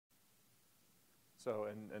So,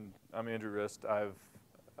 and I'm Andrew Rist. I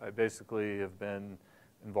basically have been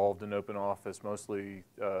involved in open office mostly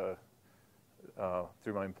through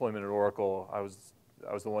my employment at Oracle. I was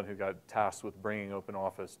the one who got tasked with bringing open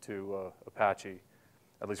office to Apache,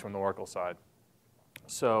 at least from the Oracle side.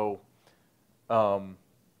 So, I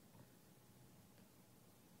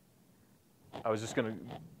was just going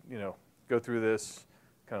to, go through this,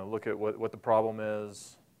 kind of look at what the problem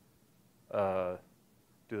is,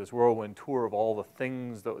 do this whirlwind tour of all the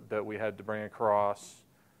things that we had to bring across,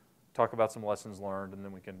 talk about some lessons learned, and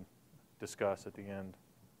then we can discuss at the end.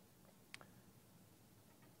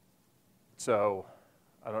 So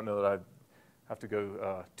I don't know that I have to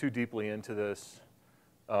go too deeply into this.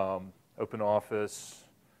 Open Office,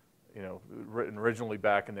 written originally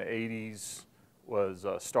back in the 80s, was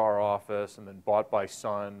Star Office, and then bought by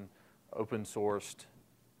Sun, open sourced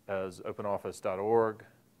as openoffice.org,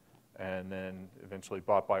 and then eventually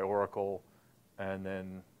bought by Oracle, and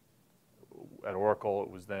then at Oracle it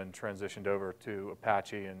was then transitioned over to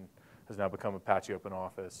Apache and has now become Apache Open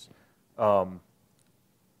Office.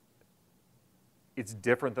 It's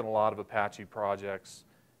different than a lot of Apache projects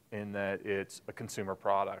in that it's a consumer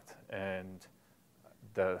product, and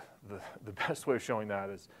the best way of showing that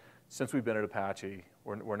is since we've been at Apache,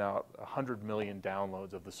 we're now 100 million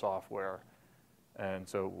downloads of the software. And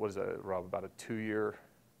so what is that, Rob, about a two-year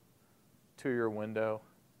window?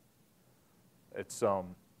 It's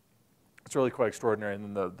really quite extraordinary.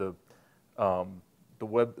 And then the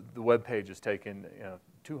web page has taken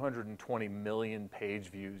 220 million page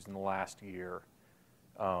views in the last year.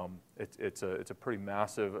 It's a pretty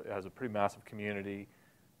massive, it has a pretty massive community.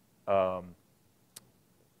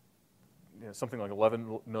 Something like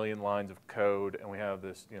 11 million lines of code, and we have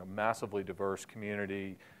this massively diverse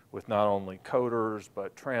community with not only coders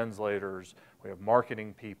but translators. We have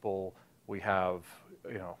marketing people. We have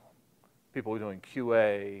people doing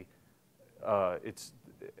QA. It's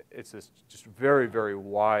this just very, very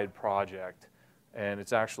wide project, and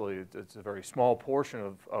it's a very small portion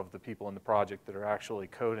of the people in the project that are actually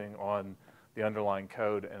coding on the underlying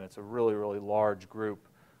code, and it's a really, really large group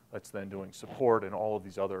that's then doing support and all of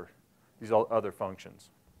these other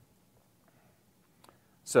functions.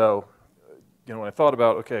 So, when I thought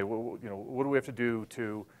about, okay, what do we have to do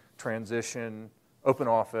to transition open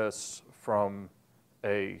office from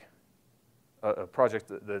a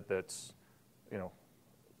project that's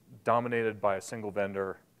dominated by a single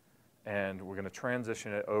vendor, and we're going to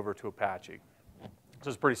transition it over to Apache. So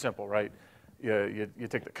it's pretty simple, right? You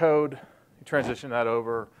take the code, you transition that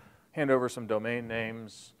over, hand over some domain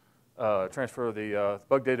names, transfer the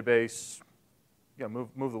bug database,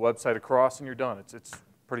 move the website across, and you're done. It's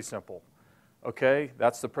pretty simple. Okay,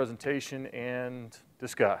 that's the presentation and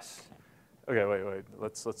discuss. Okay, wait.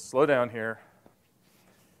 Let's slow down here.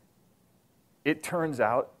 It turns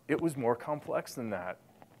out it was more complex than that.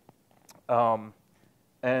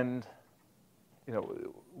 And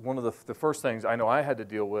one of the first things I know I had to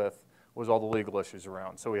deal with was all the legal issues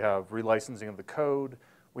around. So we have relicensing of the code.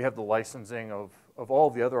 We have the licensing of all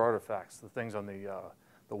of the other artifacts, the things on the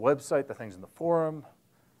website, the things in the forum,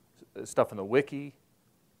 stuff in the wiki.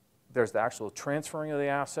 There's the actual transferring of the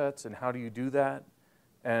assets, and how do you do that?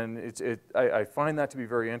 And I find that to be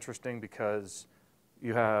very interesting because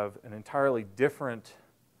you have an entirely different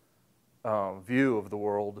view of the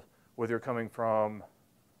world, whether you're coming from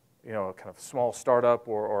a kind of small startup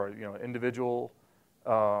or individual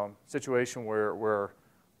situation where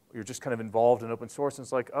you're just kind of involved in open source, and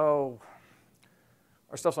it's like, oh,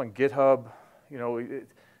 our stuff's on GitHub,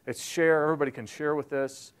 it's share, everybody can share with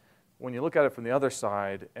this. When you look at it from the other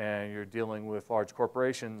side and you're dealing with large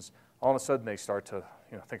corporations, all of a sudden they start to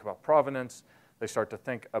think about provenance. They start to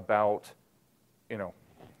think about,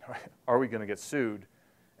 are we going to get sued?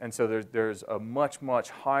 And so there's a much, much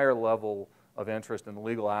higher level of interest in the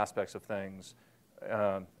legal aspects of things,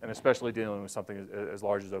 and especially dealing with something as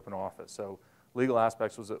large as open office. So legal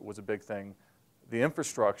aspects was a big thing. The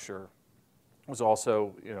infrastructure was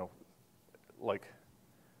also,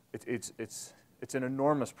 it's an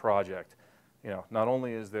enormous project. Not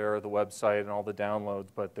only is there the website and all the downloads,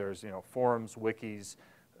 but there's forums, wikis,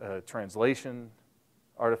 translation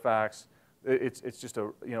artifacts. It's just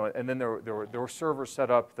and then there were servers set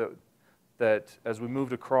up that as we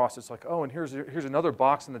moved across, it's like, oh, and here's another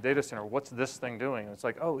box in the data center. What's this thing doing? And it's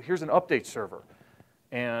like, oh, here's an update server,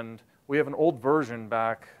 and we have an old version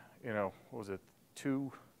back, what was it,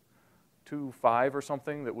 2.5 or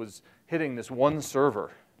something, that was hitting this one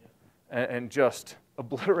server. And just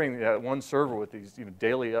obliterating that one server with these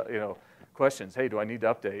daily questions. Hey, do I need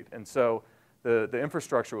to update? And so the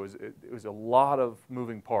infrastructure was a lot of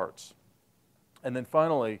moving parts. And then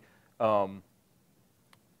finally,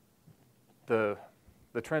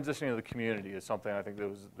 the transitioning of the community is something I think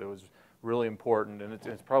that was really important, and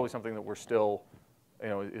it's probably something that we're still,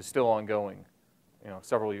 is still ongoing,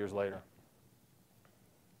 several years later.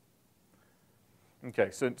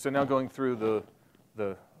 Okay, so now going through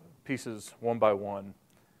the pieces one by one,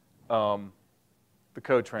 the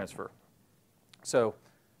code transfer. So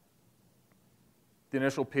the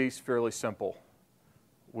initial piece, fairly simple.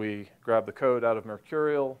 We grab the code out of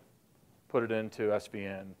Mercurial, put it into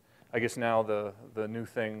SVN. I guess now the new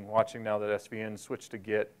thing, watching now that SVN switched to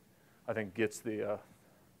Git, I think Git's the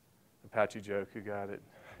Apache joke. Who got it?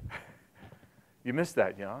 You missed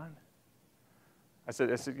that, Jan. I said,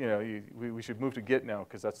 we should move to Git now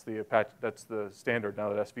because that's the Apache, that's the standard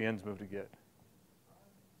now that SVN's moved to Git.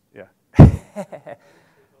 Yeah.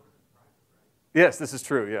 Yes, this is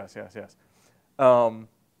true. Yes.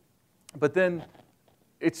 But then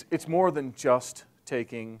it's more than just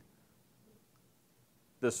taking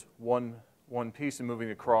this one piece and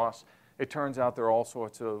moving across. It turns out there are all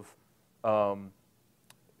sorts of, there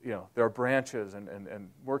are branches and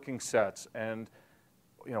working sets. And,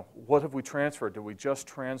 what have we transferred? Did we just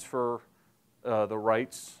transfer the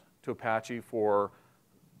rights to Apache for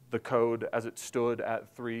the code as it stood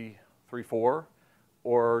at 3.4?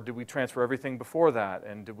 Or did we transfer everything before that?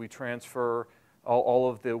 And did we transfer all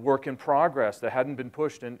of the work in progress that hadn't been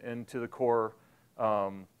pushed into the core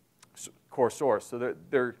source? So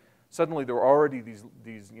suddenly there were already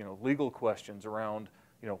these legal questions around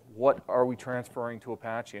what are we transferring to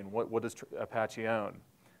Apache and what does Apache own?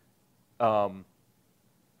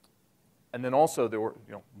 And then also there were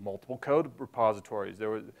multiple code repositories.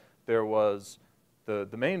 There was the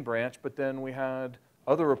main branch, but then we had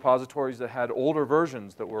other repositories that had older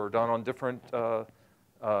versions that were done on different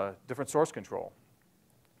source control.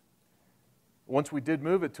 Once we did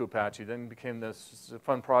move it to Apache, then became this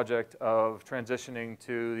fun project of transitioning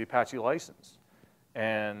to the Apache license.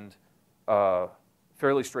 And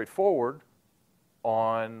fairly straightforward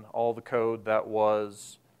on all the code that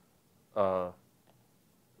was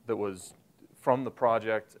from the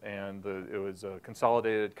project, and it was a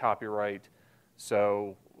consolidated copyright.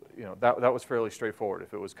 So that was fairly straightforward.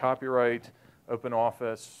 If it was copyright,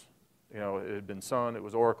 OpenOffice, it had been Sun, it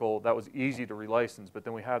was Oracle, that was easy to relicense. But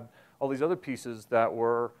then we had all these other pieces that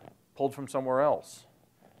were pulled from somewhere else.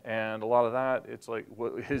 And a lot of that, it's like,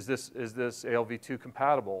 is this ALv2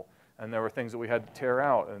 compatible? And there were things that we had to tear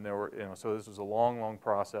out, and there were, so this was a long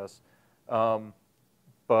process. And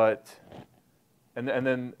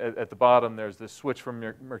then at the bottom, there's this switch from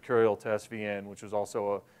Mercurial to SVN, which was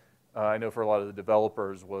also I know for a lot of the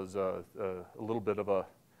developers was a little bit of a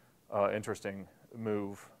interesting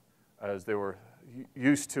move, as they were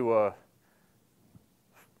used to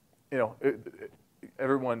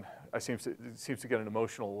everyone seems to get an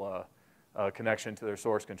emotional connection to their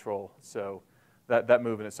source control. So that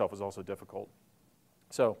move in itself was also difficult.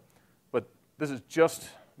 So, but this is just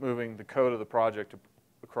moving the code of the project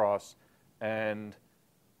across, and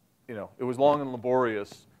it was long and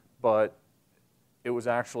laborious, but it was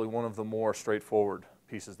actually one of the more straightforward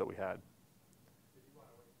pieces that we had.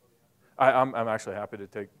 I'm actually happy to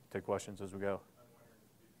take questions as we go.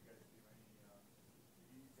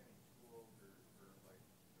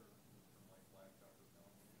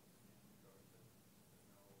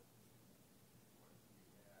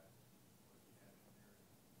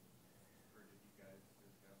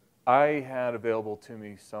 I had available to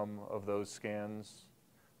me some of those scans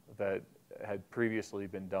that had previously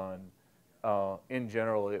been done. In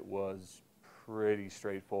general, it was pretty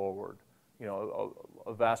straightforward.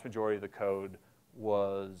 A vast majority of the code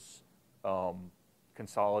was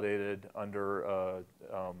consolidated under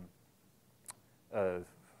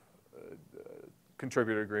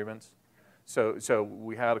contributor agreements. So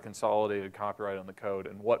we had a consolidated copyright on the code,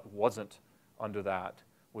 and what wasn't under that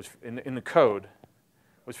was in the code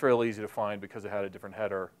was fairly easy to find because it had a different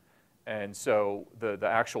header. And so the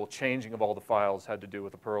actual changing of all the files had to do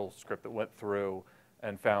with a Perl script that went through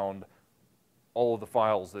and found all of the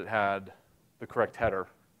files that had the correct header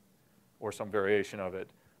or some variation of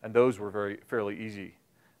it. And those were fairly easy.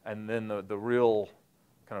 And then the real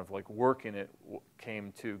kind of like work in it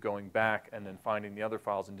came to going back and then finding the other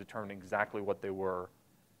files and determining exactly what they were,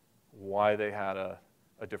 why they had a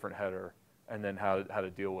different header, and then how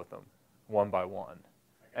to deal with them one by one.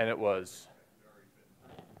 And it was,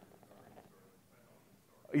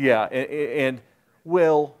 yeah, and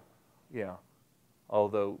well, yeah.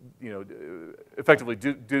 Although effectively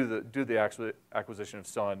due to the acquisition of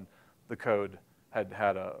Sun, the code had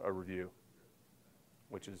a review,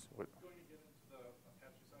 which is what. Going to get into the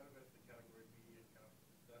Apache side of it, the category B and kind of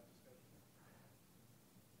that discussion.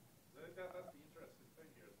 That's the interesting thing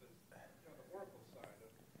here. Is that, the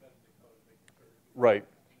Right.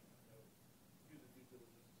 Do the due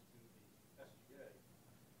diligence to do the SGA.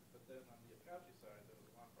 But then on the Apache side, there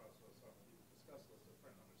was a long process on the discuss list of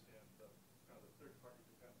trying to understand the kind of the third-party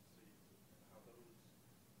dependencies and how those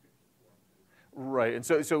could conform to. Right, and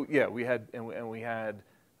so yeah, we had we had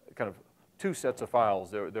kind of two sets of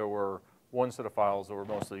files. There were one set of files that were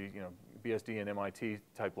mostly BSD and MIT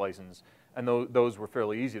type license, and those were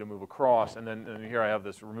fairly easy to move across. And then here I have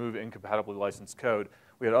this remove incompatibly licensed code.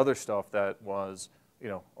 We had other stuff that was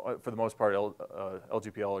for the most part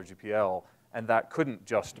LGPL or GPL, and that couldn't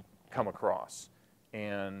just come across,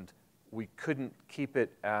 and we couldn't keep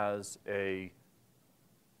it as a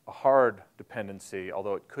hard dependency,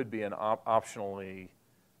 although it could be an optionally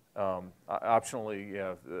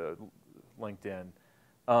linked in.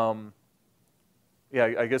 Yeah,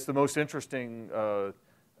 I guess the most interesting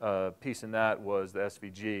piece in that was the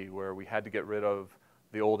SVG, where we had to get rid of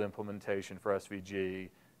the old implementation for SVG,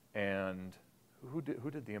 and who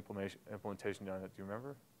did the implementation on it? Do you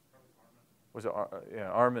remember? Was it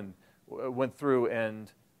Armin went through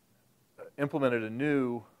and implemented a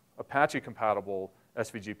new Apache-compatible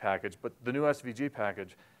SVG package, but the new SVG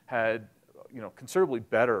package had considerably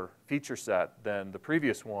better feature set than the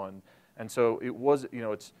previous one, and so it was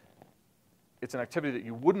it's an activity that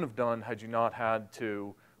you wouldn't have done had you not had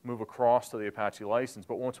to move across to the Apache license.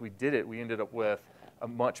 But once we did it, we ended up with a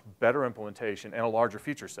much better implementation and a larger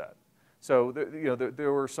feature set. So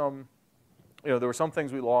there were some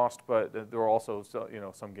things we lost, but there were also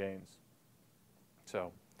some gains.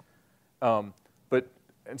 So, so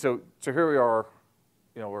here we are.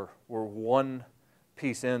 We're one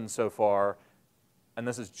piece in so far, and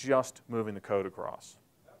this is just moving the code across.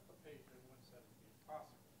 That's the page everyone said would be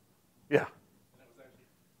impossible. Yeah. And it was actually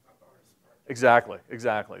not the hardest part.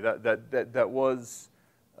 Exactly. That was.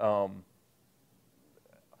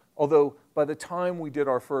 Although by the time we did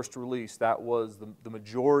our first release, that was the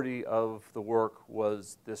majority of the work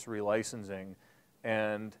was this relicensing,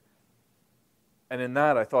 and in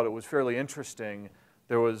that I thought it was fairly interesting.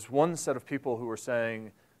 There was one set of people who were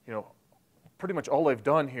saying, pretty much all they've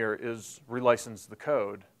done here is relicense the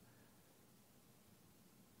code.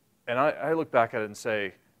 And I look back at it and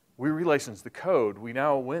say, we relicensed the code. We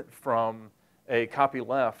now went from a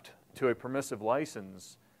copyleft to a permissive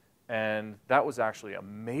license, and that was actually a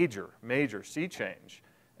major sea change.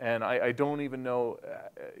 And I don't even know,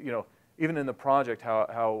 even in the project,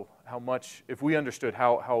 how much, if we understood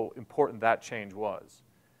how important that change was.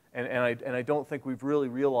 And I don't think we've really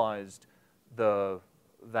realized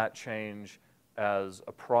that change as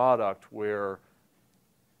a product where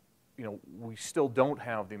we still don't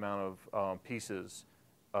have the amount of pieces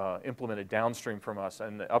implemented downstream from us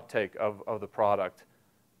and the uptake of the product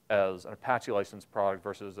as an Apache licensed product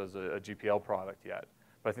versus as a GPL product yet.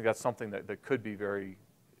 But I think that's something that could be very,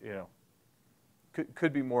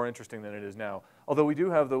 could be more interesting than it is now. Although we do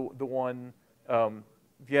have the one.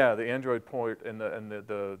 Yeah, the Android port and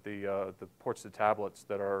the ports to tablets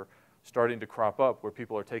that are starting to crop up, where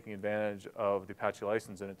people are taking advantage of the Apache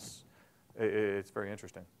license, and it's very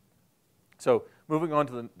interesting. So moving on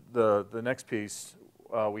to the next piece,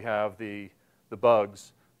 we have the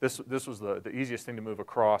bugs. This was the easiest thing to move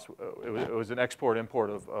across. It was an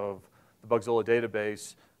export-import of the Bugzilla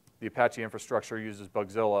database. The Apache infrastructure uses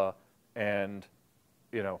Bugzilla, and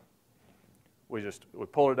we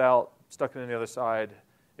pulled it out, stuck it on the other side.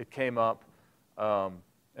 It came up,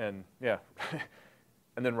 and yeah,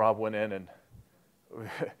 and then Rob went in and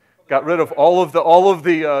got rid of all of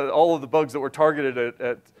the bugs that were targeted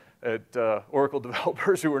at Oracle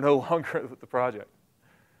developers who were no longer with the project.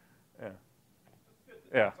 Yeah,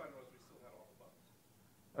 yeah.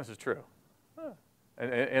 This is true,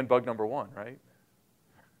 and bug number one, right?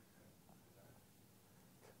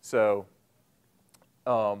 So,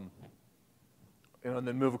 and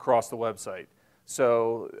then move across the website.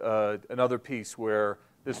 So another piece where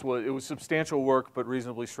it was substantial work but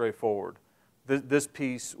reasonably straightforward. This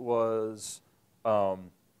piece was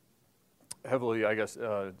heavily, I guess,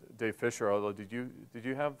 Dave Fisher. Although did you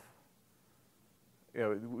have?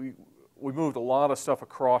 We moved a lot of stuff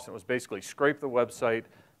across, and it was basically scrape the website,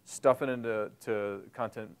 stuff it into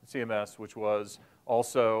content CMS, which was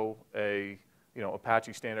also a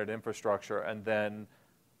Apache standard infrastructure, and then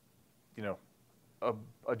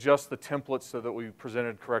adjust the templates so that we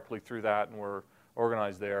presented correctly through that and were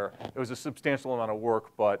organized there. It was a substantial amount of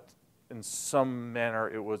work, but in some manner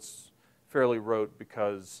it was fairly rote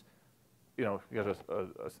because you had a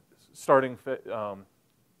starting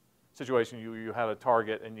situation. You had a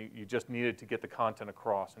target, and you just needed to get the content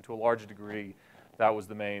across, and to a large degree that was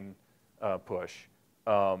the main push.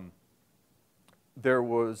 There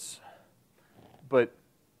was, but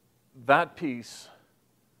that piece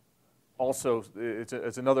also,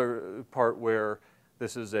 it's another part where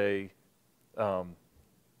this is that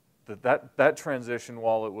transition,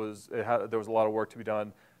 while there was a lot of work to be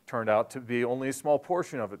done, turned out to be only a small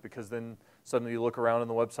portion of it, because then suddenly you look around and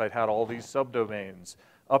the website had all these subdomains,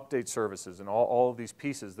 update services, and all of these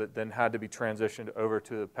pieces that then had to be transitioned over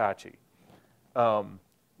to Apache.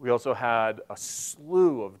 We also had a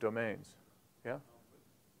slew of domains. Yeah?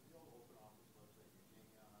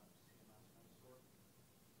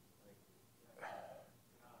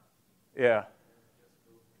 Yeah.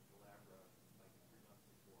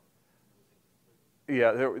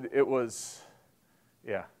 Yeah, it was,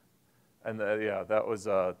 yeah. And that was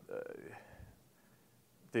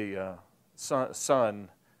the Sun,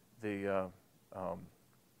 the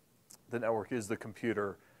network is the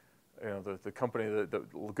computer. You know, the company that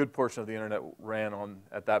a good portion of the internet ran on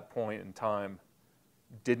at that point in time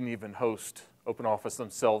didn't even host OpenOffice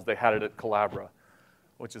themselves. They had it at Collabra,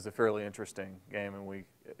 which is a fairly interesting game. And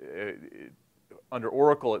under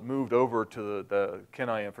Oracle, it moved over to the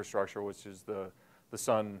Kenai infrastructure, which is the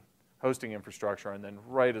Sun hosting infrastructure. And then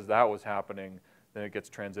right as that was happening, then it gets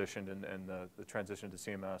transitioned, and the transition to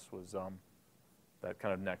CMS was that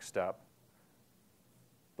kind of next step.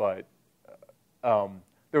 But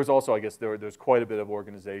there was also, I guess, there's quite a bit of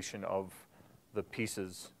organization of the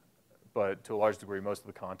pieces, but to a large degree, most of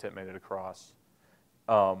the content made it across.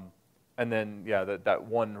 And then, yeah, that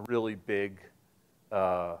one really big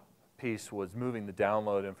piece was moving the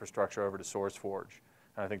download infrastructure over to SourceForge.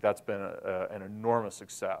 And I think that's been an enormous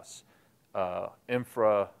success.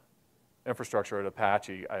 Infrastructure at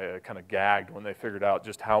Apache, I kind of gagged when they figured out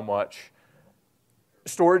just how much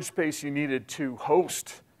storage space you needed to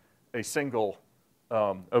host a single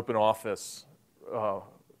OpenOffice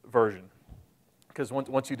version. Because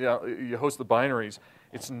once you host the binaries,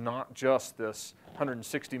 it's not just this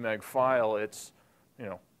 160 meg file, it's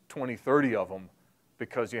 20, 30 of them,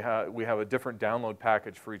 because we have a different download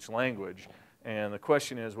package for each language. And the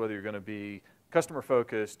question is whether you're going to be customer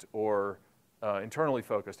focused or internally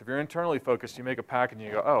focused. If you're internally focused, you make a package and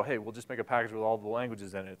you go, oh, hey, we'll just make a package with all the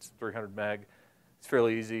languages in it. It's 300 meg. It's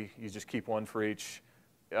fairly easy. You just keep one for each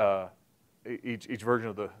version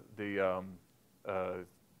of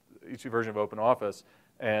each version of OpenOffice,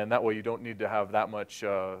 and that way you don't need to have that much.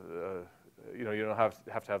 You don't have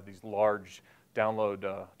to have these large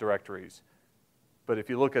download directories. But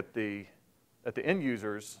if you look at the end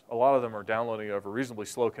users, a lot of them are downloading over reasonably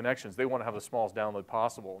slow connections. They want to have the smallest download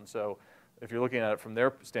possible, and so if you're looking at it from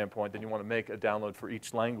their standpoint, then you want to make a download for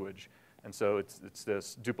each language. And so it's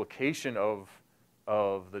this duplication of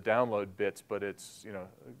the download bits, but it's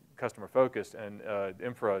customer focused. And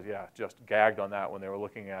Infra, yeah, just gagged on that when they were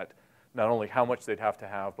looking at not only how much they'd have to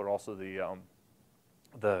have, but also the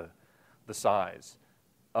size.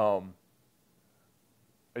 I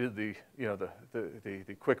did the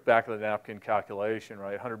quick back of the napkin calculation,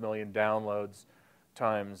 right? 100 million downloads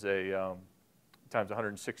times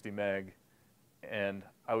 160 meg, and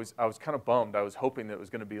I was kind of bummed. I was hoping that it was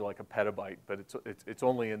going to be like a petabyte, but it's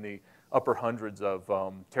only in the upper hundreds of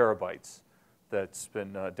terabytes that's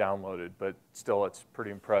been downloaded. But still, it's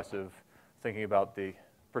pretty impressive thinking about the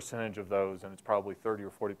percentage of those, and it's probably 30 or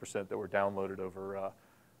 40% that were downloaded over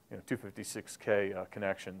 256K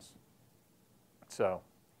connections. So,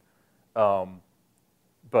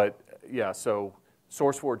 but yeah, so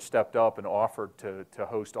SourceForge stepped up and offered to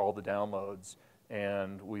host all the downloads,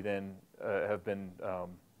 and we then have been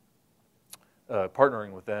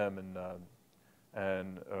partnering with them,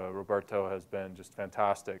 and Roberto has been just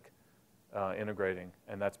fantastic integrating,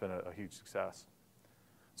 and that's been a huge success.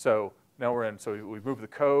 So now so we've moved the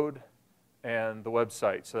code and the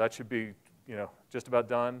website, so that should be just about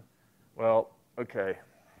done. Well, okay.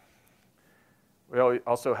 We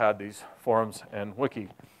also had these forums and wiki,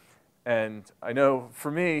 and I know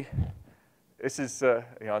for me, this is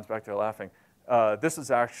Jan's back there laughing. This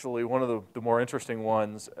is actually one of the more interesting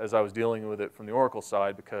ones as I was dealing with it from the Oracle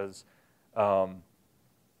side, because I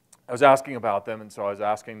was asking about them, and so I was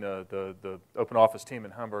asking the OpenOffice team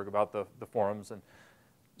in Hamburg about the forums, and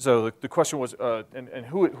so the question was, and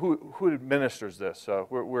who administers this?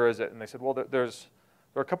 Where is it? And they said, well, there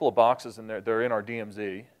are a couple of boxes in there. They're in our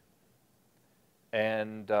DMZ,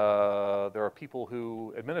 and there are people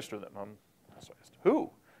who administer them. So I asked, who? And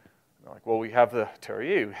they're like, well, we have the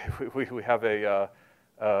Terry. We have his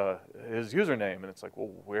username, and it's like, well,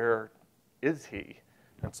 where is he?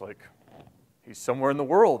 And it's like, he's somewhere in the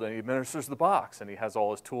world, and he administers the box, and he has all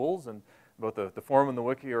his tools, and both the forum and the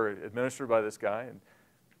wiki are administered by this guy, and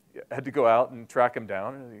I had to go out and track him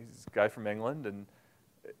down. And he's a guy from England, and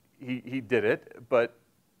he did it, but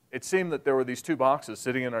it seemed that there were these two boxes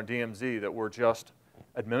sitting in our DMZ that were just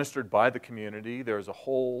administered by the community. There was a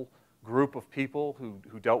whole group of people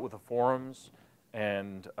who dealt with the forums,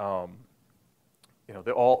 and you know,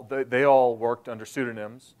 they all worked under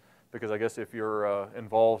pseudonyms, because I guess if you're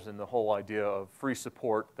involved in the whole idea of free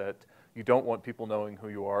support, that you don't want people knowing who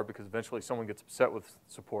you are, because eventually someone gets upset with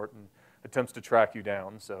support and attempts to track you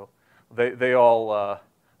down. So they all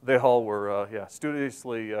were yeah,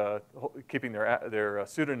 studiously keeping their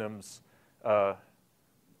pseudonyms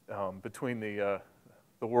between the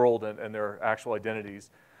world and their actual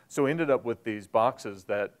identities. So we ended up with these boxes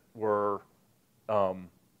that were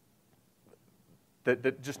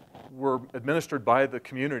that just were administered by the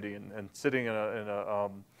community and sitting in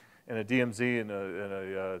a DMZ in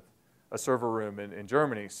a server room in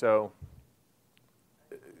Germany. So.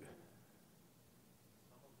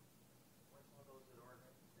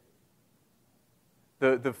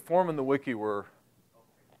 The forum and the wiki were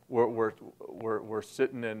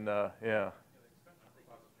sitting in yeah.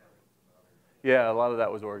 Yeah, a lot of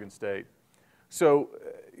that was Oregon State. So,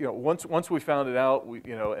 you know, once we found it out,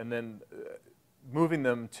 and then moving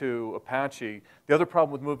them to Apache. The other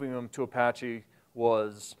problem with moving them to Apache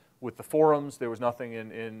was with the forums. There was nothing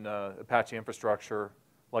in Apache infrastructure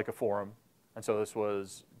like a forum, and so this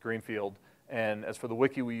was greenfield. And as for the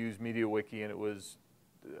wiki, we used MediaWiki, and it was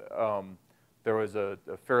there was a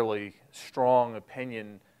fairly strong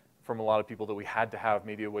opinion from a lot of people that we had to have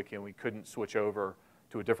MediaWiki, and we couldn't switch over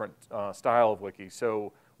to a different style of wiki.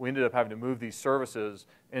 So we ended up having to move these services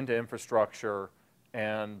into infrastructure,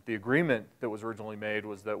 and the agreement that was originally made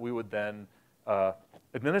was that we would then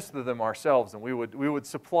administer them ourselves, and we would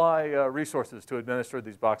supply resources to administer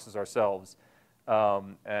these boxes ourselves.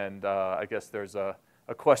 I guess there's a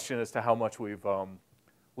question as to how much we've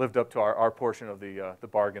lived up to our portion of the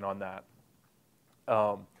bargain on that.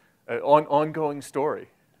 Ongoing story.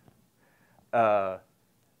 One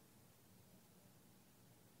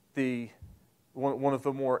of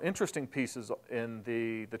the more interesting pieces in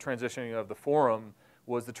the transitioning of the forum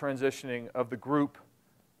was the transitioning of the group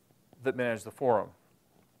that managed the forum.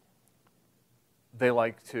 They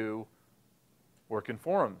like to work in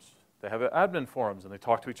forums. They have admin forums, and they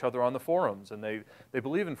talk to each other on the forums, and they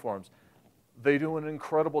believe in forums. They do an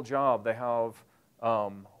incredible job. They have,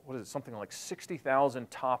 what is it, something like 60,000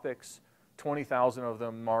 topics, 20,000 of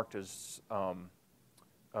them marked as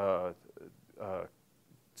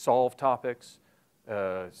solved topics,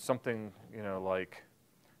 something, like,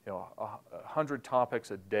 100 topics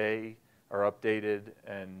a day are updated,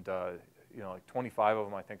 and like 25 of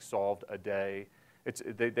them, I think, solved a day.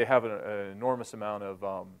 They have an enormous amount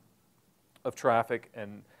of traffic,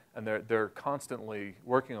 and they're constantly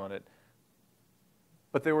working on it.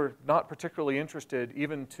 But they were not particularly interested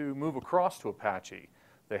even to move across to Apache.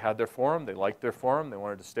 They had their forum, they liked their forum, they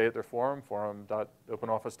wanted to stay at their forum,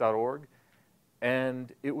 forum.openoffice.org.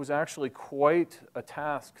 And it was actually quite a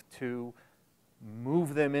task to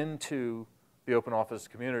move them into the OpenOffice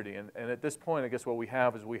community. And at this point, I guess what we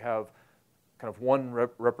have is we have kind of one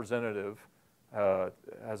representative, has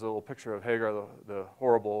a little picture of Hagar the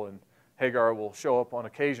Horrible, and Hagar will show up on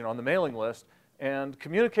occasion on the mailing list and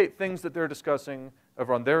communicate things that they're discussing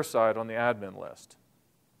over on their side on the admin list.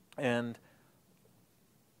 And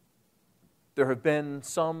there have been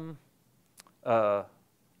some,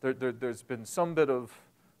 there's been some bit of,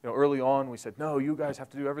 early on we said, no, you guys have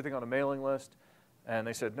to do everything on a mailing list. And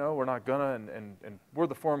they said, no, we're not gonna, and we're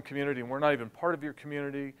the forum community, and we're not even part of your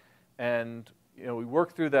community. And we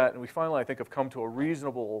worked through that, and we finally, I think, have come to a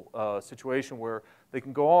reasonable situation where they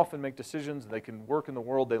can go off and make decisions, and they can work in the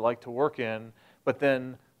world they like to work in, but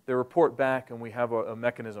then they report back, and we have a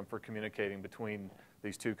mechanism for communicating between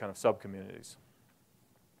these two kind of sub-communities.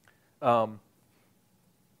 The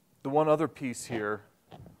one other piece here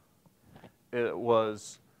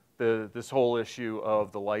was this whole issue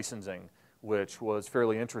of the licensing, which was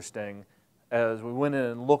fairly interesting. As we went in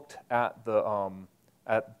and looked at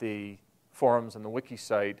the forums and the wiki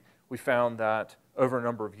site, we found that over a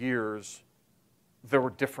number of years, there were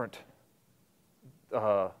different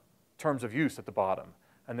terms of use at the bottom.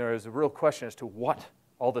 And there is a real question as to what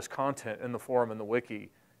all this content in the forum and the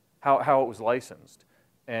wiki, how it was licensed.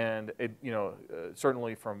 And it,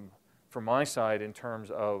 certainly from my side, in terms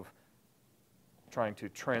of trying to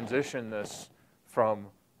transition this from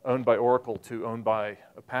owned by Oracle to owned by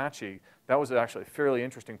Apache, that was actually a fairly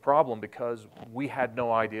interesting problem because we had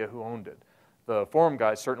no idea who owned it. The forum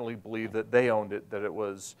guys certainly believed that they owned it, that it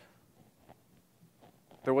was,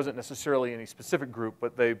 there wasn't necessarily any specific group,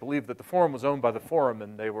 but they believed that the forum was owned by the forum,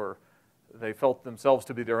 and they felt themselves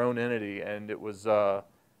to be their own entity, and it was, but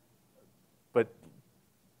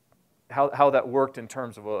how that worked in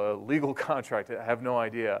terms of a legal contract. I have no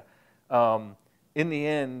idea. In the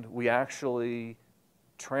end, we actually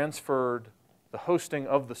transferred the hosting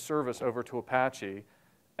of the service over to Apache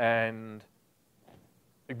and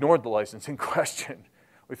ignored the licensing question.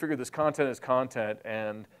 We figured this content is content,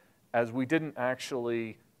 and as we didn't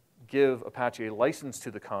actually give Apache a license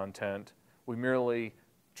to the content, we merely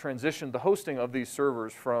transitioned the hosting of these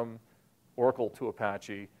servers from Oracle to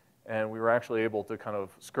Apache, and we were actually able to kind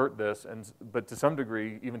of skirt this. But to some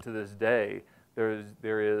degree, even to this day,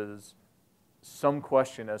 there is some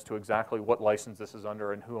question as to exactly what license this is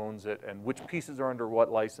under and who owns it and which pieces are under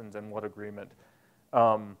what license and what agreement. Well,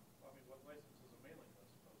 I mean, what license is a mailing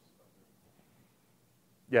list host under?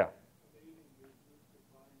 Yeah.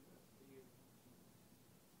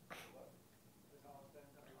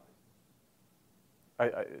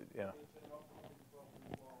 Yeah.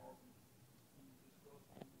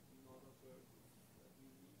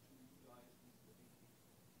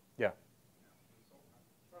 Yeah. So, as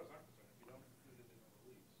far as I'm concerned, if you don't include it in a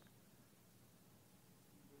release,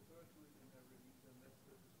 you refer to it in a release, and that's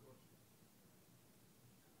the discussion.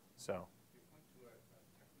 So. You point to a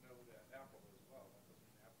node at Apple as well. That doesn't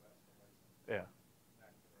mean Apple has the license. Yeah.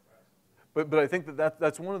 Mac or rest. But I think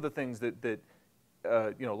that's one of the things that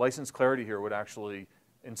license clarity here would actually,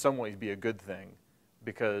 in some ways, be a good thing,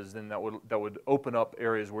 because then that would open up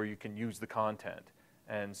areas where you can use the content,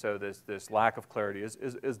 and so this lack of clarity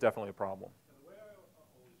is definitely a problem. And the way I always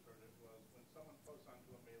heard it was when someone posts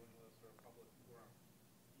onto a mailing list or a public forum,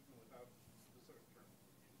 even without specific terms of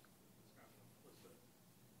use, it's kind of an implicit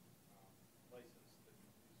license that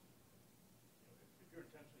you use. If you're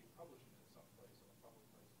intentionally publishing it someplace in a public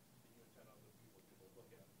place, and you intend other people to look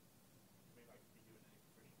at it, you may not be given any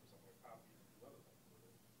permission for someone to copy and do other things with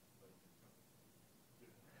it, but it's kind of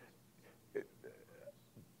given an implicit consent.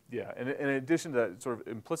 Yeah, and in addition to that sort of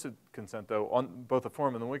implicit consent, though, on both the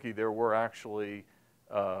forum and the wiki, there were actually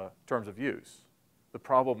terms of use. The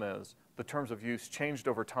problem is the terms of use changed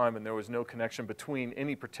over time, and there was no connection between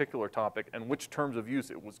any particular topic and which terms of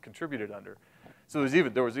use it was contributed under. So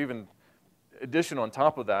there was even addition on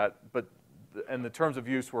top of that, and the terms of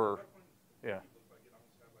use were, yeah.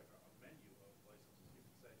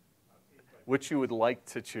 Which you would like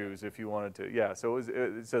to choose if you wanted to, yeah. So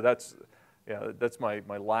that's my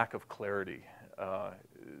lack of clarity.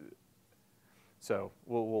 So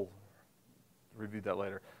we'll review that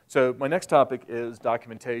later. So my next topic is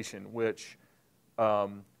documentation, which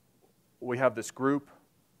we have this group.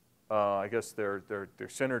 I guess they're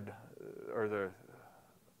centered, or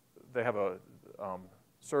they have a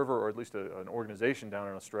server, or at least an organization down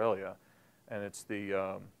in Australia, and it's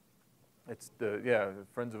the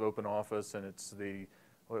Friends of Open Office, and it's the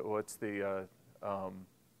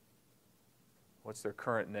what's their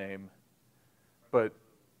current name, but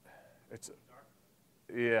it's,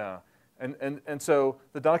 yeah, and so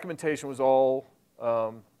the documentation was all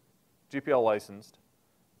GPL licensed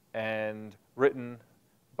and written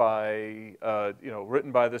by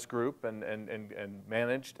this group and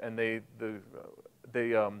managed, and they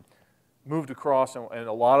moved across, and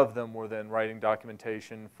a lot of them were then writing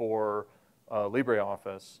documentation for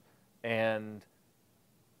LibreOffice, and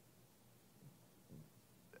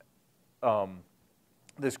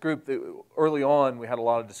this group, early on, we had a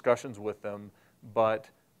lot of discussions with them, but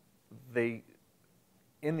in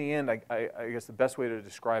the end, I guess the best way to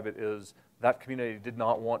describe it is that community did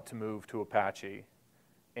not want to move to Apache,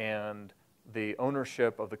 and the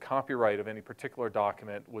ownership of the copyright of any particular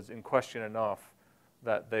document was in question enough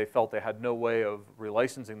that they felt they had no way of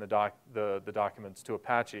relicensing the documents to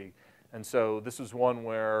Apache. And so this was one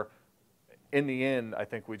where, in the end, I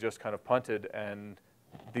think we just kind of punted, and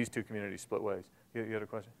these two communities split ways. You had a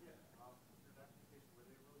question? Yeah. In that application, were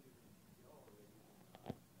they really using GPL, or were they using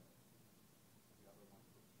the other one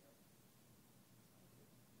for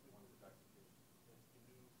one of the documentation? The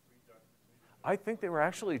new free documentation? I think they were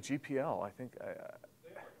actually GPL. I think. They have like a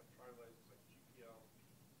tri-license, like GPL,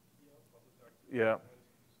 public documentation. Yeah.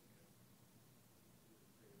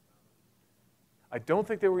 I don't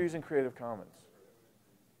think they were using Creative Commons.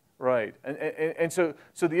 Right, and so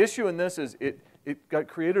the issue in this is it got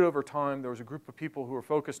created over time. There was a group of people who were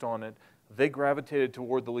focused on it. They gravitated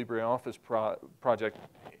toward the LibreOffice project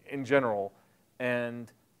in general,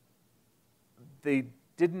 and they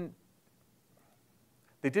didn't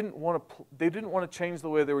want to change the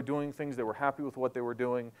way they were doing things. They were happy with what they were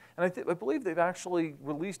doing, and I believe they've actually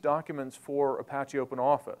released documents for Apache Open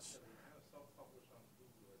Office. They kind of self-published on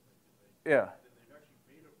Google, I think. Yeah. They've actually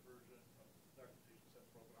made a version of the documentation set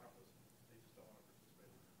for Open Office. They just don't want to participate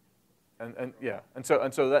in it. And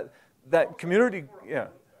so that community, yeah.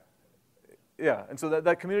 Yeah, and so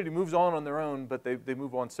that community moves on their own, but they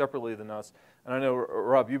move on separately than us. And I know,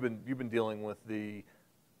 Rob, you've been dealing with the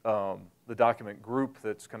document group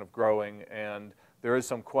that's kind of growing, and there is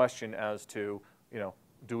some question as to, you know,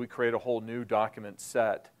 do we create a whole new document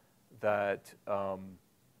set that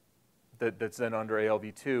that's then under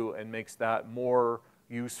ALV2 and makes that more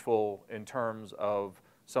useful in terms of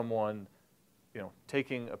someone, you know,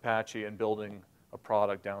 taking Apache and building a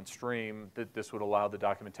product downstream, that this would allow the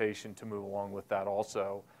documentation to move along with that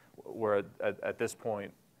also, where at this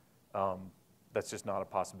point, that's just not a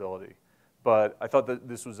possibility. But I thought that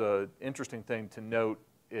this was an interesting thing to note.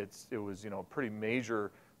 It was, you know, a pretty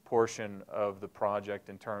major portion of the project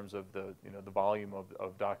in terms of the, you know, the volume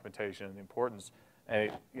of documentation and the importance. And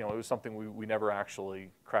it, you know, it was something we never actually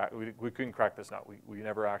cracked. We couldn't crack this nut. We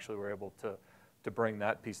never actually were able to bring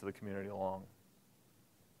that piece of the community along.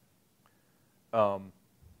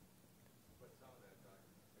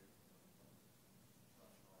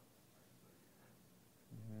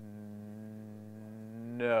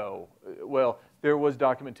 No. Well, there was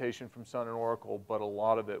documentation from Sun and Oracle, but a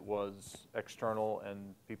lot of it was external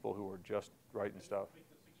and people who were just writing stuff.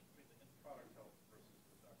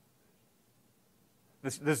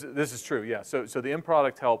 This is true, yeah. So the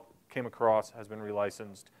in-product help came across, has been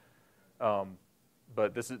relicensed,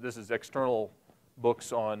 but this is external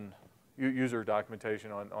books on user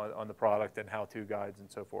documentation on the product and how-to guides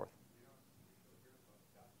and so forth.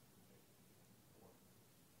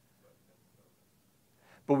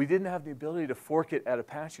 But we didn't have the ability to fork it at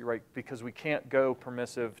Apache, right? Because we can't go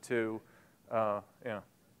permissive to, or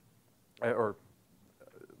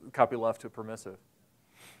copy left to permissive.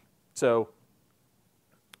 So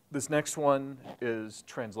this next one is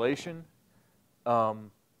translation.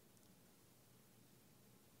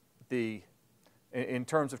 In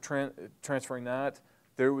terms of transferring that,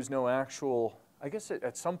 there was no actual, I guess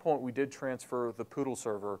at some point we did transfer the Poodle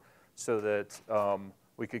server so that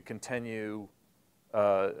we could continue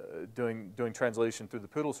doing translation through the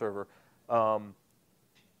Poodle server. The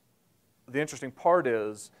interesting part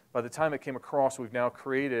is, by the time it came across, we've now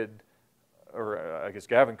created, or I guess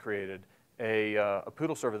Gavin created, a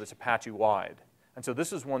Poodle server that's Apache-wide. And so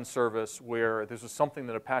this is one service where this was something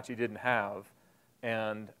that Apache didn't have,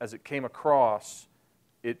 and as it came across,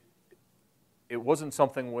 it wasn't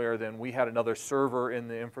something where then we had another server in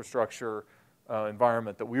the infrastructure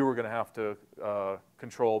environment that we were going to have to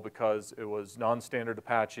control because it was non-standard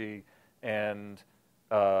Apache, and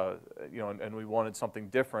and we wanted something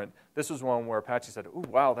different. This was one where Apache said, "Ooh,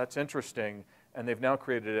 wow, that's interesting," and they've now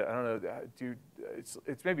created, I don't know,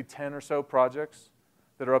 it's maybe 10 or so projects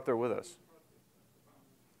that are up there with us.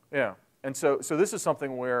 Yeah, and so this is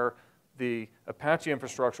something where the Apache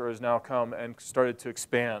infrastructure has now come and started to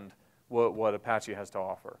expand what Apache has to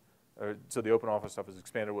offer. So the open office stuff has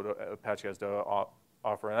expanded what Apache has to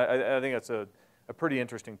offer. And I think that's a pretty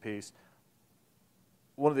interesting piece.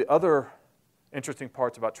 One of the other interesting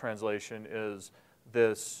parts about translation is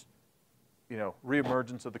this,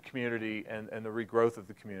 reemergence of the community and the regrowth of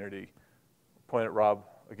the community. Point at Rob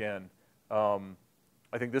again.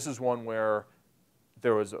 I think this is one where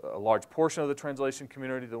there was a large portion of the translation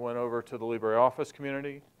community that went over to the LibreOffice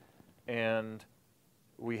community, and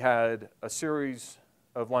we had a series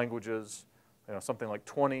of languages, something like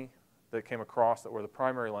 20 that came across that were the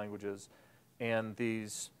primary languages, and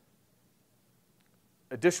these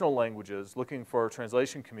additional languages looking for a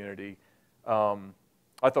translation community.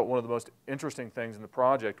 I thought one of the most interesting things in the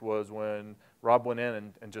project was when Rob went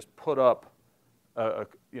in and just put up a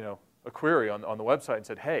query on the website and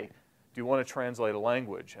said, "Hey, do you want to translate a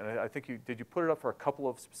language?" And I think did you put it up for a couple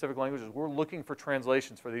of specific languages? We're looking for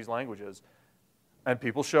translations for these languages, and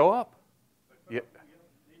people show up. Yeah.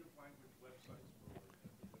 Native language websites for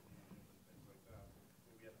things like that,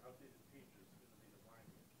 where we had outdated pages in the native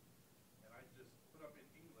language. And I just put up in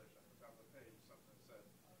English at the top of the page something that said,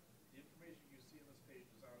 "The information you see in this page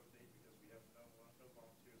is out of date because we have no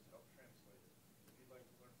volunteers to help translate it. If you'd like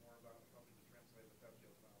to learn more about helping to translate Apache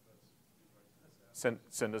Open Office, please write to this."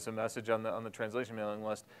 Send us a message on the translation mailing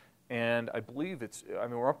list. And I believe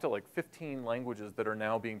we're up to like 15 languages that are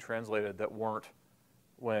now being translated that weren't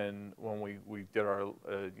when we did our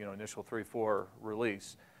initial 3.4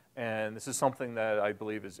 release. And this is something that I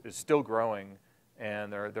believe is still growing,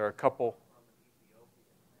 and there are a couple.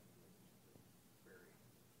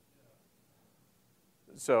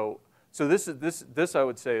 So this I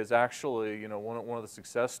would say is actually one of the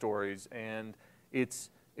success stories, and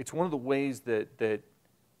it's one of the ways that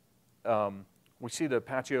we see the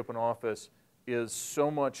Apache Open Office is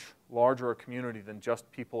so much larger a community than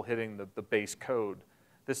just people hitting the base code.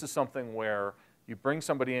 This is something where you bring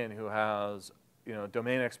somebody in who has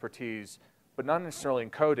domain expertise but not necessarily in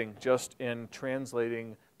coding, just in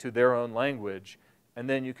translating to their own language. And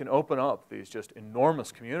then you can open up these just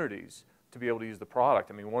enormous communities to be able to use the product.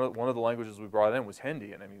 I mean, one of the languages we brought in was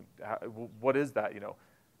Hindi, and I mean, what is that? You know,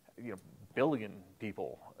 billion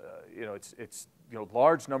people. It's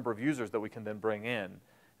large number of users that we can then bring in,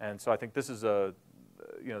 and so I think this is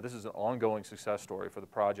this is an ongoing success story for the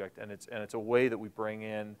project, and it's a way that we bring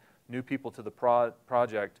in new people to the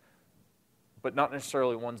project, but not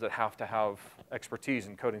necessarily ones that have to have expertise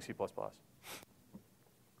in coding C++.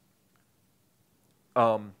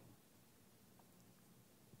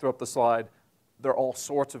 Throw up the slide. There are all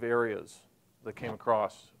sorts of areas that came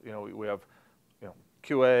across. We have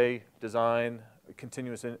QA, design,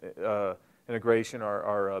 continuous integration,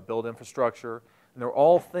 our build infrastructure, and they're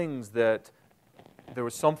all things that there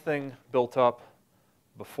was something built up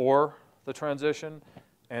before the transition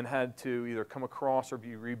and had to either come across or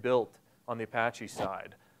be rebuilt on the Apache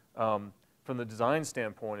side. From the design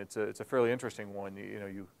standpoint, it's a fairly interesting one.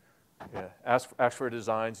 You ask for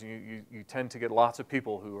designs, and you tend to get lots of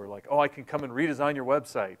people who are like, oh, I can come and redesign your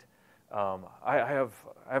website. I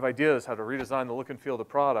have ideas how to redesign the look and feel of the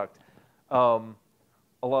product. A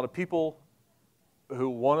lot of people who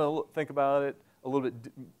want to think about it, a little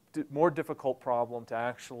bit more difficult problem to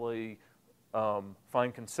actually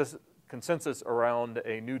find consensus around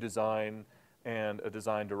a new design and a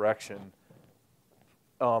design direction.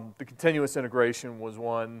 The continuous integration was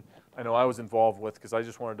one I know I was involved with because I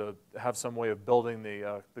just wanted to have some way of building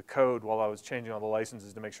the code while I was changing all the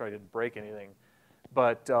licenses to make sure I didn't break anything.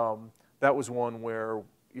 But that was one where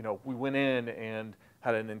we went in and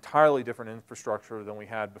had an entirely different infrastructure than we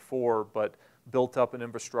had before, but built up an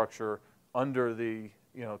infrastructure under the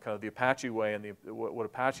kind of the Apache way and what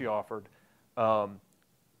Apache offered.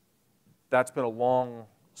 That's been a long,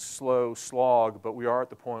 slow slog, but we are at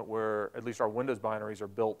the point where at least our Windows binaries are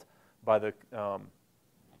built by the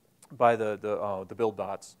build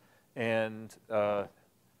dots, and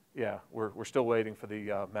yeah, we're still waiting for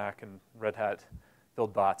the Mac and Red Hat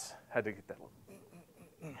build dots. Had to get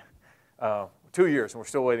that 2 years, and we're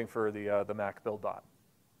still waiting for the Mac build dot.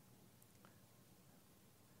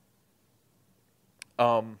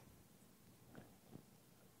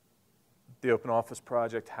 The Open Office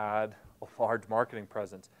project had a large marketing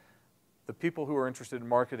presence. The people who were interested in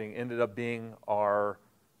marketing ended up being our,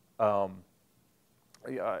 I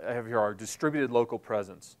have here our distributed local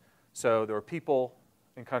presence. So there were people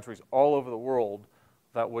in countries all over the world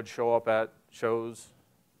that would show up at shows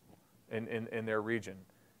in their region.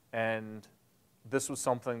 And this was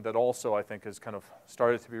something that also I think has kind of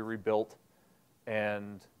started to be rebuilt,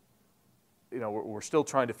 and we're still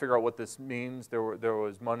trying to figure out what this means. There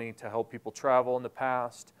was money to help people travel in the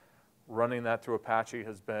past. Running that through Apache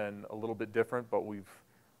has been a little bit different, but we've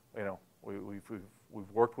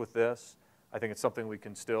worked with this. I think it's something we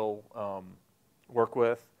can still work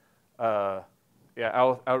with. Yeah,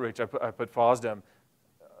 outreach. I put FOSDEM.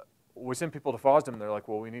 We send people to FOSDEM, and they're like,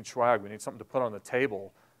 well, we need swag. We need something to put on the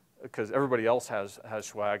table because everybody else has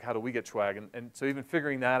swag. How do we get swag? And so even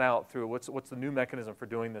figuring that out through what's the new mechanism for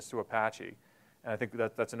doing this through Apache. And I think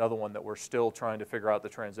that's another one that we're still trying to figure out the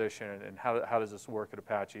transition and how does this work at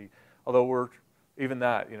Apache. Although even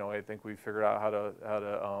that, I think we figured out how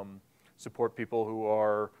to support people who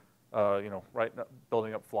are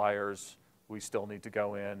building up flyers. We still need to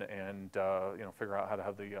go in and figure out how to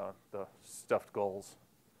have the stuffed goals,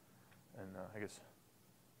 and I guess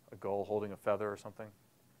a goal holding a feather or something.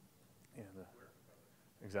 Yeah,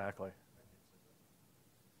 exactly.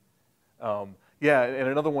 Yeah, and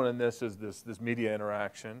another one in this is this media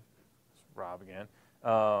interaction. It's Rob again.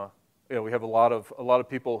 We have a lot of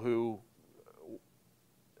people who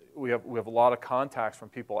we have a lot of contacts from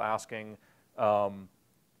people asking, can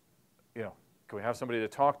we have somebody to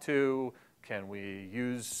talk to? Can we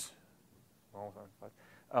use,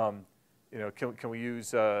 can we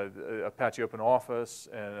use Apache Open Office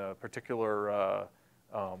and a particular,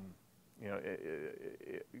 can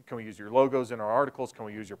we use your logos in our articles? Can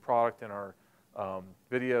we use your product in our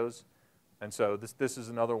videos? And so this is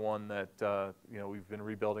another one that we've been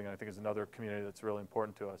rebuilding, and I think is another community that's really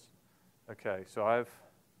important to us. Okay, so I've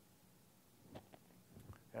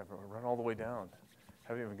run all the way down.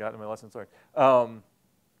 Haven't even gotten to my lesson. Sorry.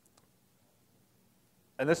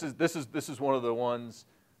 And this is one of the ones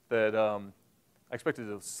that I expected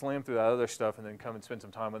to slam through that other stuff and then come and spend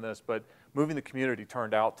some time on this. But moving the community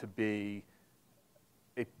turned out to be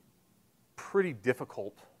a pretty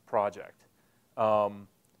difficult project. A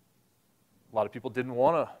lot of people didn't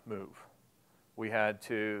want to move. We had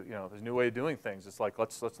to, there's a new way of doing things. It's like,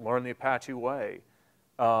 let's learn the Apache way.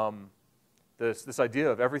 This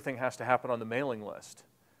idea of everything has to happen on the mailing list.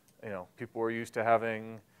 people were used to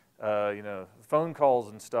having, phone calls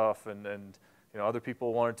and stuff, and other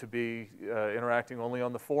people wanted to be interacting only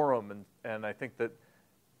on the forum, and I think that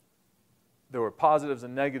there were positives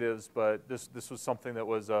and negatives, but this was something that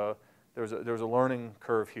was there was a learning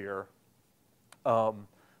curve here.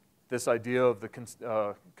 This idea of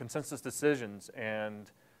the consensus decisions,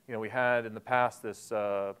 and we had in the past this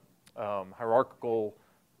hierarchical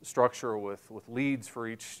structure with leads for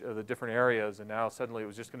each of the different areas, and now suddenly it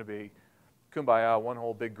was just going to be kumbaya, one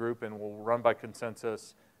whole big group, and we'll run by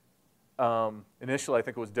consensus. Initially, I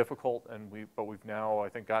think it was difficult, but we've now, I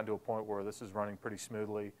think, gotten to a point where this is running pretty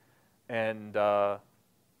smoothly, and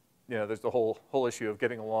there's the whole issue of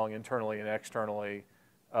getting along internally and externally.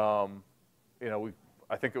 I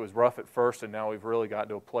think it was rough at first, and now we've really gotten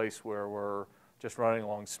to a place where we're just running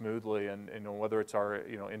along smoothly, and whether it's our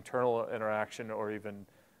internal interaction or even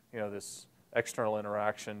this external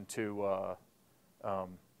interaction to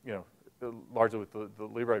largely with the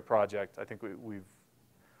Libre project, I think we've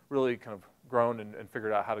really kind of grown and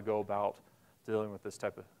figured out how to go about dealing with this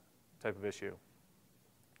type of issue.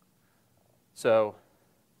 So,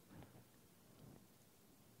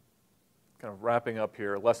 kind of wrapping up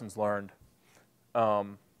here, lessons learned.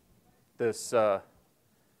 The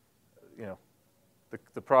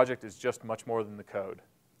project is just much more than the code,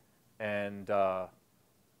 and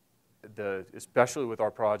especially with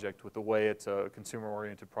our project, with the way it's a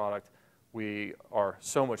consumer-oriented product, we are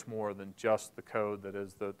so much more than just the code that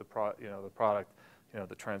is the product,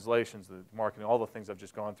 the translations, the marketing, all the things I've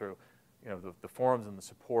just gone through, the forums and the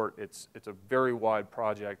support. It's a very wide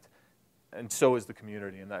project, and so is the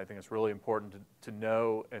community, and I think it's really important to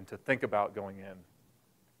know and to think about going in.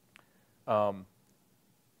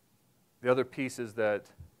 The other piece is that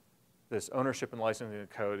this ownership and licensing of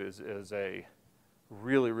code is a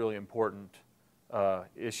really, really important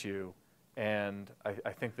issue, and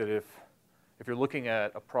I think that if you're looking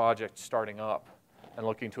at a project starting up and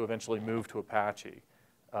looking to eventually move to Apache,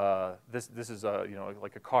 this is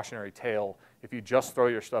like a cautionary tale. If you just throw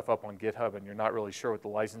your stuff up on GitHub and you're not really sure what the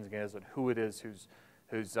licensing is and who it is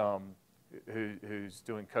who's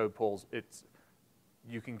doing code pulls,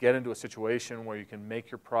 you can get into a situation where you can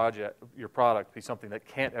make your product be something that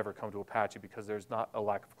can't ever come to Apache because there's not a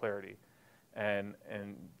lack of clarity. And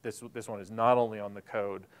this one is not only on the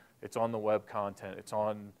code, it's on the web content, it's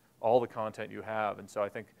on all the content you have. And so I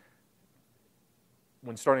think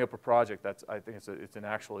when starting up a project, I think it's an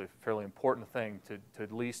actually fairly important thing to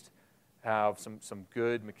at least have some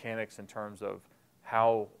good mechanics in terms of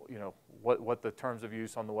how, what the terms of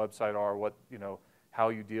use on the website are, how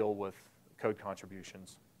you deal with code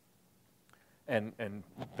contributions. And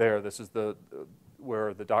this is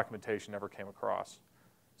where the documentation never came across.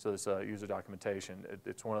 So this user documentation,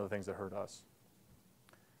 it's one of the things that hurt us.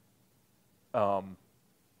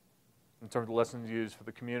 In terms of the lessons used for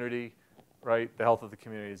the community, right? The health of the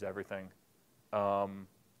community is everything, and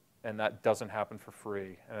that doesn't happen for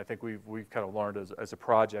free. And I think we've kind of learned as a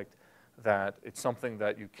project that it's something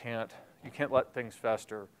that you can't let things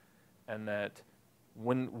fester, and that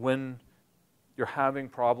when you're having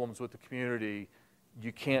problems with the community,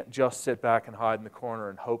 you can't just sit back and hide in the corner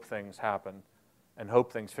and hope things happen and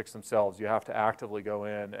hope things fix themselves. You have to actively go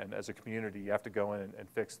in, and as a community, you have to go in and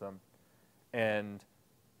fix them. And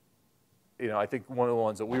I think one of the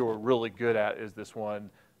ones that we were really good at is this one,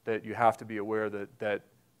 that you have to be aware that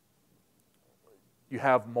you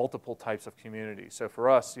have multiple types of community. So for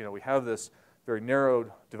us, we have this very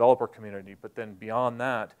narrowed developer community, but then beyond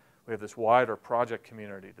that, we have this wider project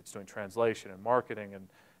community that's doing translation and marketing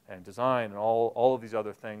and design and all of these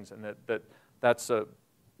other things, and that's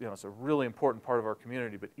it's a really important part of our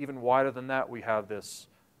community. But even wider than that, we have this,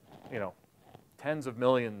 tens of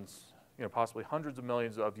millions, possibly hundreds of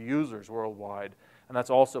millions of users worldwide, and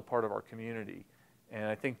that's also part of our community. And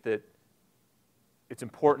I think that it's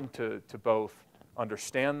important to both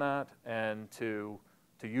understand that and to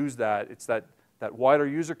use that. It's that wider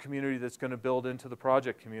user community that's going to build into the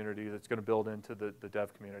project community, that's going to build into the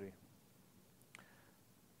dev community.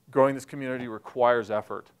 Growing this community requires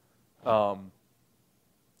effort.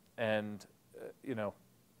 It's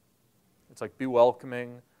like, be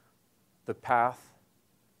welcoming. The path,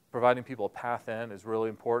 providing people a path in is really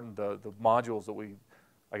important. The modules that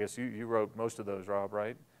I guess you wrote most of those, Rob,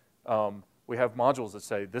 right? We have modules that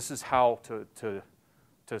say this is how to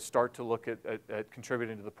start to look at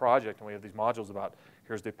contributing to the project, and we have these modules about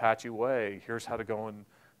here's the Apache way, here's how to go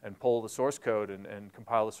and pull the source code and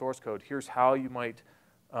compile the source code, here's how you might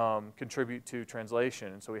contribute to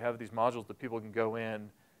translation. And so we have these modules that people can go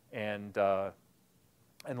in and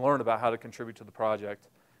learn about how to contribute to the project.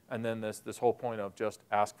 And then this whole point of just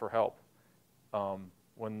ask for help.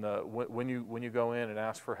 when you go in and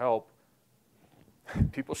ask for help,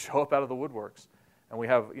 people show up out of the woodworks, and we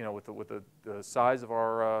have, you know, with the size of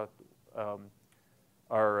our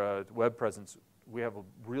web presence, we have a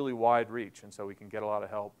really wide reach, and so we can get a lot of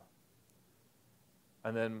help.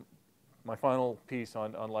 And then my final piece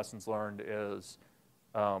on lessons learned is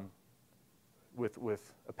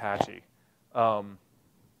with Apache.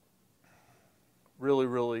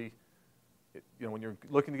 Really, you know, when you're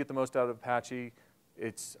looking to get the most out of Apache,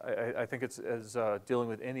 I think it's as dealing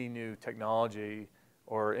with any new technology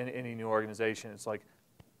or any new organization. It's like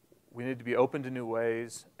we need to be open to new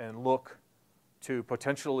ways and look to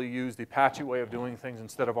potentially use the Apache way of doing things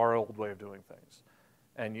instead of our old way of doing things.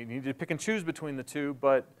 And you need to pick and choose between the two,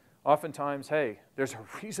 but oftentimes, hey, there's a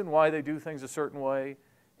reason why they do things a certain way,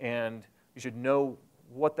 and you should know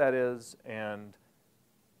what that is and,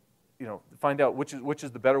 you know, find out which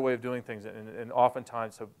is the better way of doing things, and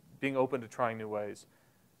oftentimes, so being open to trying new ways.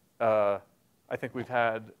 I think we've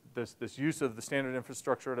had this use of the standard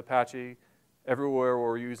infrastructure at Apache. Everywhere where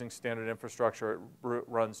we're using standard infrastructure, it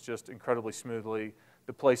runs just incredibly smoothly.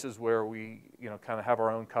 The places where we, you know, kind of have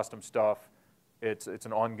our own custom stuff, it's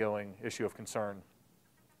an ongoing issue of concern.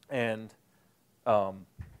 And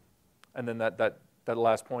then that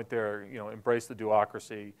last point there, you know, embrace the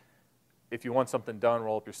duocracy. If you want something done,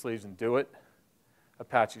 roll up your sleeves and do it.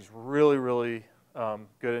 Apache's really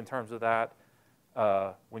good in terms of that.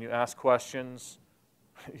 When you ask questions,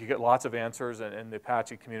 you get lots of answers, and the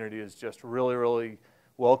Apache community is just really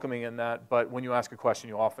welcoming in that. But when you ask a question,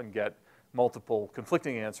 you often get multiple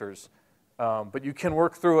conflicting answers. But you can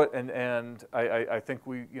work through it, and I think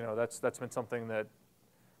that's been something that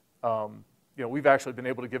we've actually been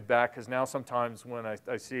able to give back, because now sometimes when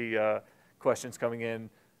I see questions coming in,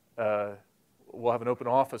 we'll have an open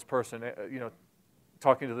office person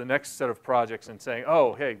talking to the next set of projects and saying,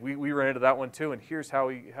 oh, hey, we ran into that one too, and here's how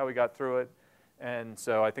we got through it. And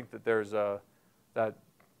so I think that there's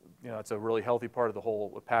it's a really healthy part of the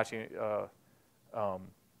whole Apache, the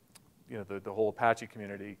whole Apache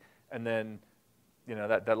community. And then,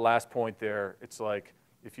 that last point there, it's like,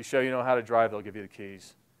 if you show you know how to drive, they'll give you the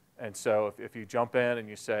keys. And so if you jump in and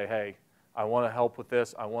you say, hey, I want to help with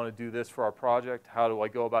this, I want to do this for our project, how do I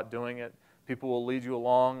go about doing it? People will lead you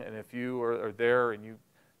along, and if you are there and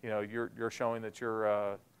you're showing that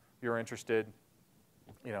you're interested,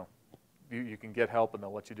 you can get help and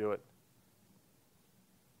they'll let you do it.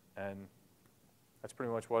 And that's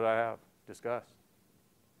pretty much what I have discussed.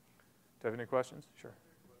 Do you have any questions? Sure.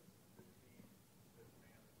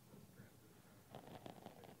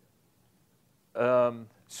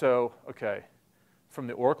 Okay, from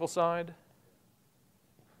the Oracle side,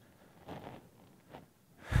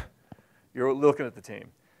 you're looking at the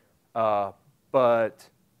team, but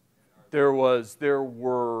there were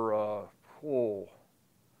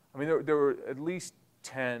at least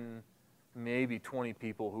 10, maybe 20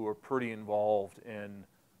 people who were pretty involved in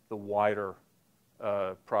the wider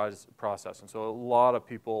process, and so a lot of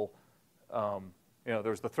people.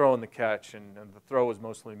 There's the throw and the catch, and the throw was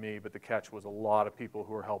mostly me, but the catch was a lot of people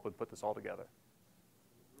who were helping put this all together.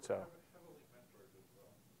 So,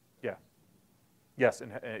 yeah, yes,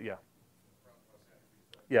 and yeah,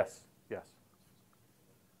 yes.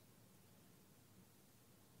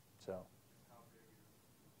 So,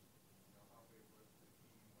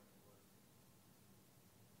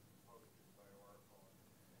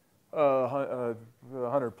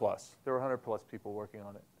 100 plus. There were 100 plus people working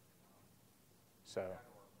on it. So,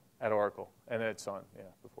 at Oracle, and at Sun, yeah,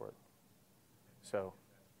 before it. So,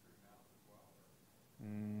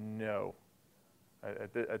 no.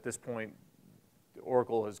 At this point,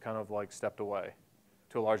 Oracle has kind of like stepped away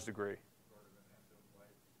to a large degree.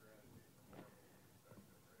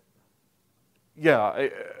 Yeah.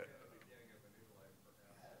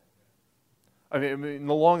 I mean,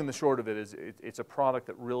 the long and the short of it is it's a product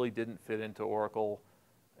that really didn't fit into Oracle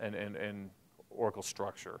and Oracle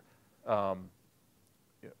structure.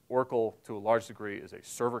 Oracle, to a large degree, is a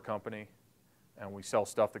server company, and we sell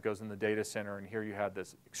stuff that goes in the data center, and here you had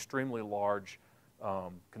this extremely large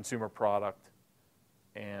consumer product,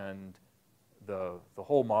 and the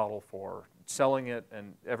whole model for selling it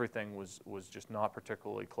and everything was just not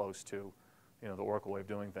particularly close to the Oracle way of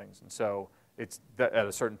doing things. And so at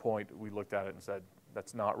a certain point, we looked at it and said,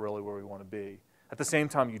 that's not really where we want to be. At the same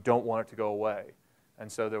time, you don't want it to go away.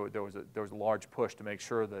 And so there was a large push to make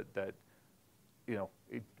sure that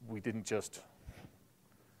we didn't just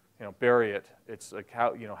bury it. It's like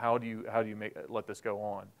how do you let this go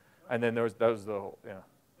on? And then that was the whole, What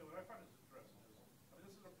I find is interesting is, this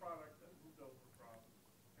is a product that moved over from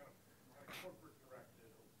kind of corporate directed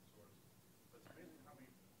open source, but it's amazing how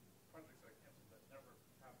many projects I canceled that never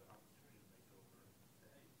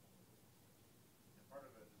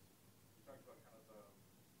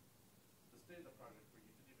stayed in a project where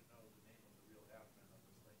you didn't even know the name of the real admin of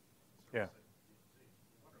this thing. Yeah.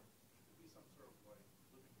 You wonder, should there be some sort of like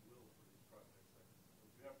living will for these projects?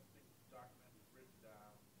 Like, you have things documented, written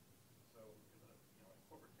down, so if a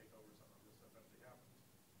corporate takeover or something like this eventually happens,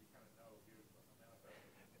 you kind of know here's a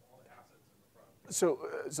manifest of all the assets in the project. So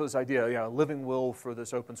this idea, yeah, living will for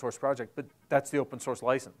this open source project, but that's the open source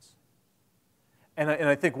license. And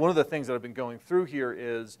I think one of the things that I've been going through here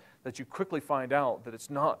is that you quickly find out that it's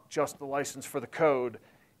not just the license for the code,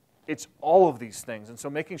 it's all of these things. And so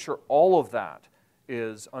making sure all of that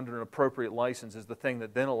is under an appropriate license is the thing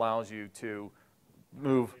that then allows you to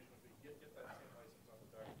move. Get that same license on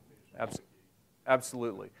the documentation.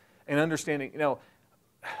 Absolutely. And understanding,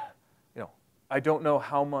 I don't know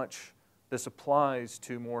how much this applies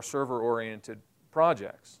to more server-oriented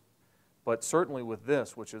projects. But certainly with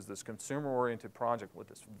this, which is this consumer-oriented project with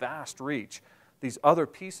this vast reach, these other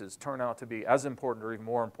pieces turn out to be as important or even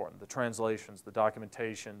more important. The translations, the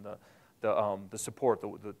documentation, the support,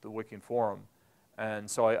 the wiki and forum. And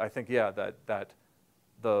so I think, yeah, that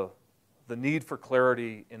the need for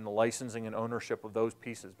clarity in the licensing and ownership of those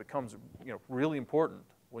pieces becomes really important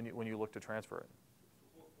when you look to transfer it.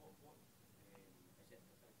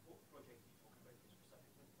 What project are you talking about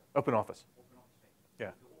specifically? Open Office. Open Office, right?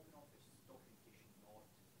 Yeah. The Open Office documentation not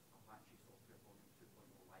Apache Software Volume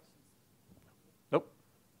 2.0 license? Nope.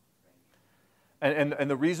 Right. And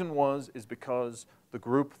the reason is because the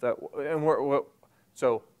group that,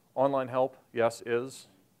 so online help, yes, is,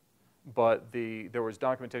 but there was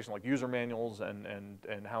documentation like user manuals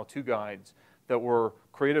and how-to guides that were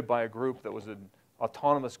created by a group that was an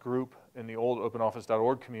autonomous group in the old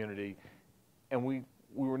openoffice.org community, and we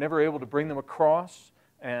were never able to bring them across,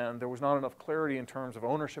 and there was not enough clarity in terms of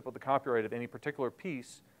ownership of the copyright of any particular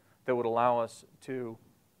piece that would allow us to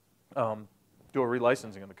do a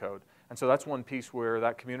relicensing of the code. And so that's one piece where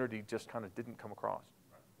that community just kind of didn't come across.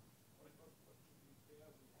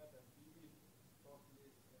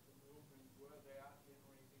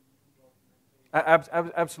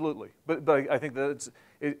 Absolutely, but I think that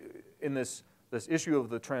in this issue of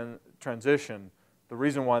the transition, the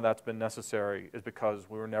reason why that's been necessary is because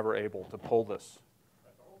we were never able to pull this.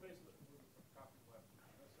 Right. The whole basis of moving from copy web to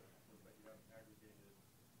permissive was that you have an aggregated,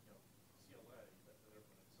 CLA that everyone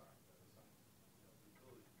had signed, that assigned, the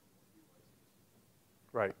ability to relicense.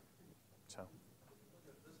 Right. So. Look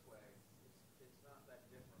at it this way, it's not that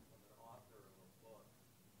different from an author of a book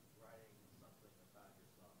writing something about your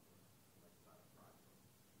software, like about a project.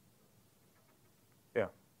 Yeah.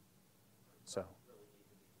 So. Really need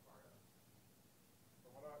to be part of.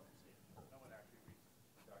 From what I've seen, no one actually reads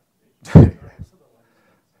the documentation.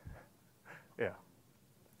 Yeah.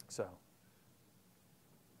 So.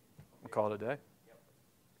 We'll call it a day.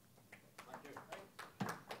 Thank you.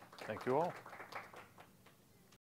 Thank you all.